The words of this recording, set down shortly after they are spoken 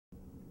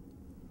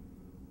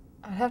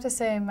I'd have to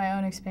say my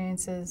own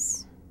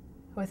experiences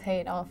with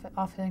hate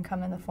often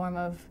come in the form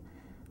of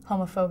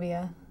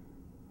homophobia.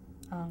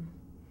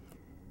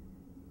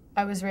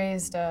 I was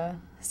raised a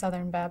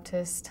Southern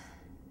Baptist,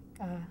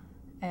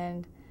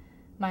 and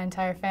my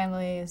entire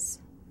family is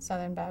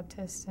Southern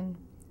Baptist. And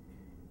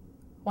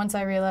once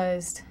I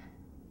realized,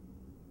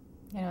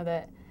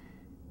 that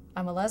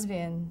I'm a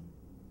lesbian,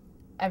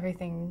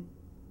 everything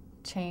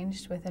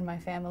changed within my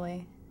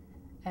family,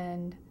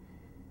 and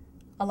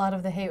a lot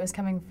of the hate was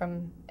coming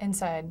from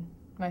inside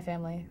my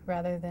family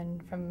rather than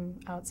from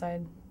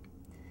outside.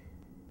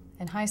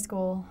 In high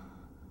school,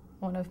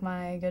 one of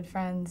my good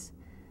friends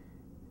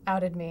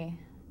outed me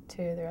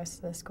to the rest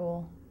of the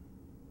school,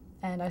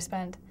 and I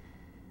spent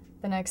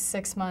the next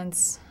 6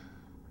 months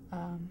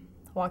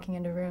walking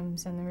into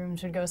rooms, and the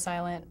rooms would go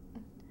silent,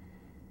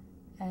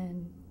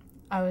 and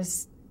I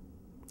was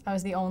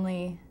the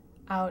only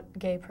out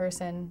gay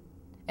person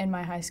in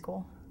my high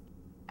school.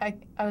 I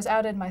was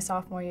outed my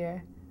sophomore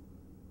year,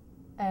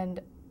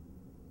 and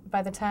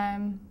by the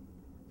time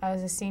I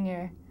was a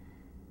senior,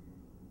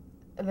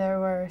 there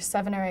were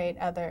 7 or 8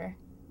 other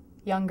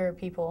younger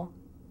people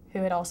who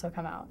had also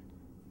come out,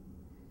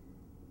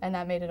 and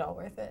that made it all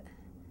worth it.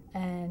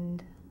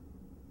 And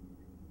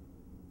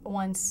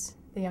once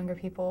the younger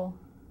people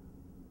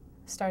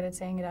started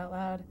saying it out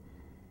loud,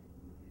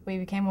 we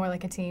became more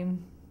like a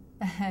team,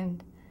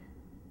 and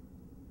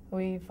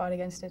we fought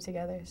against it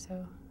together.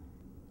 So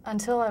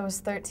until I was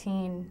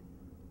 13,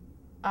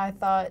 I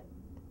thought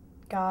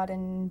God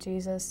and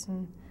Jesus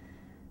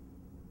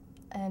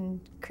and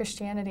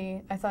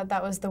Christianity, I thought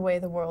that was the way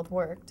the world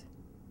worked,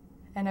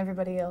 and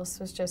everybody else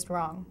was just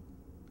wrong.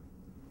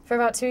 For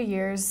about 2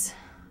 years,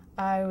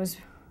 I was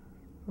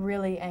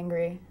really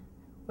angry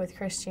with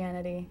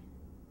Christianity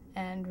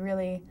and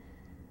really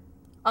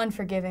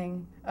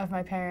unforgiving of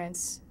my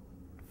parents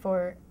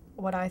for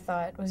what I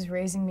thought was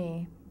raising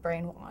me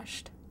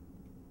brainwashed.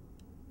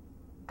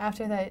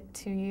 After that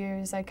 2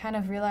 years, I kind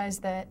of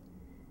realized that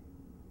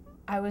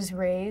I was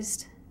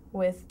raised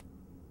with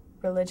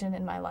religion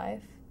in my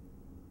life,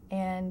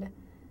 and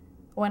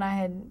when I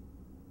had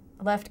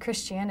left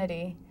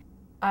Christianity,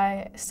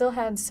 I still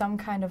had some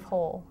kind of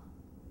hole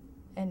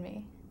in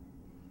me.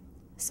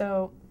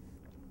 So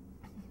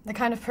the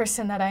kind of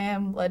person that I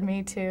am led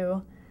me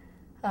to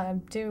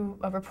do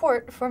a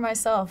report for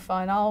myself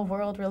on all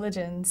world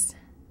religions,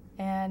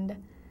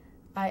 and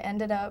I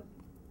ended up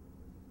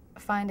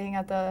finding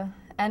at the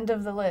end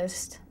of the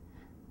list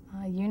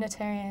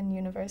Unitarian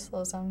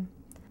Universalism.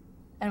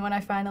 And when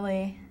I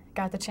finally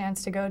got the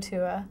chance to go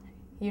to a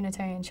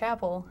Unitarian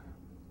chapel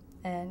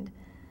and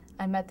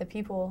I met the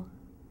people,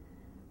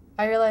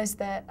 I realized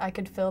that I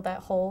could fill that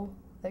hole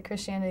that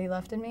Christianity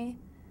left in me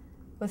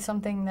with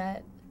something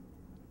that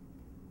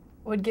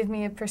would give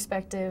me a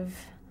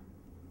perspective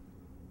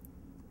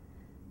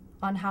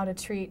on how to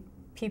treat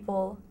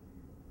people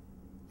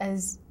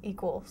as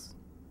equals.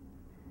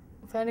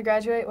 I plan to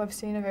graduate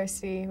Webster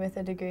University with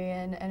a degree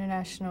in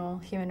international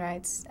human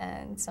rights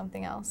and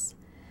something else.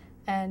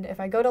 And if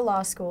I go to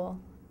law school,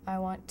 I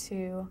want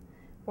to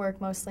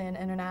work mostly in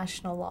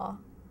international law.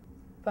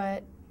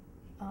 But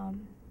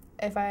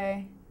if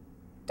I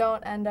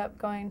don't end up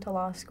going to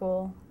law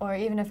school, or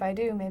even if I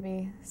do,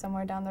 maybe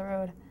somewhere down the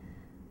road,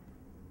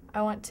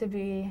 I want to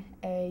be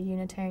a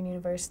Unitarian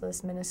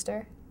Universalist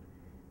minister,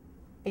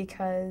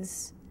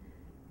 because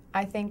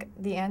I think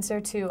the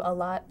answer to a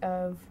lot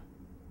of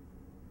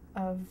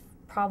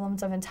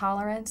problems of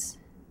intolerance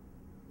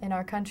in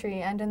our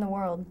country and in the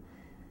world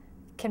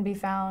can be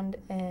found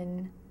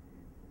in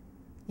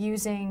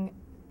using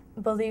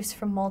beliefs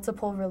from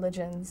multiple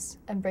religions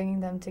and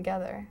bringing them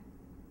together.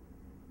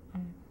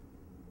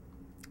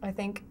 I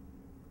think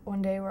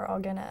one day we're all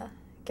gonna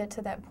get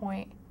to that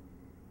point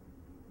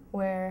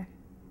where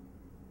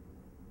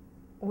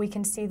we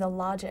can see the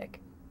logic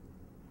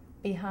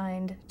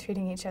behind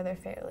treating each other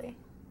fairly,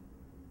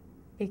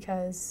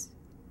 because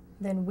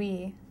then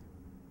we,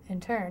 in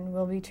turn,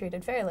 will be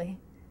treated fairly.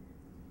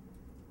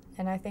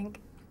 And I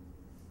think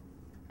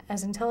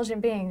as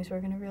intelligent beings,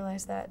 we're going to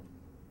realize that,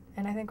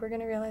 and I think we're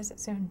going to realize it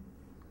soon.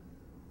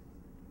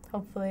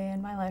 Hopefully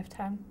in my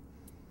lifetime.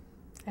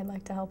 I'd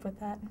like to help with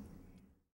that.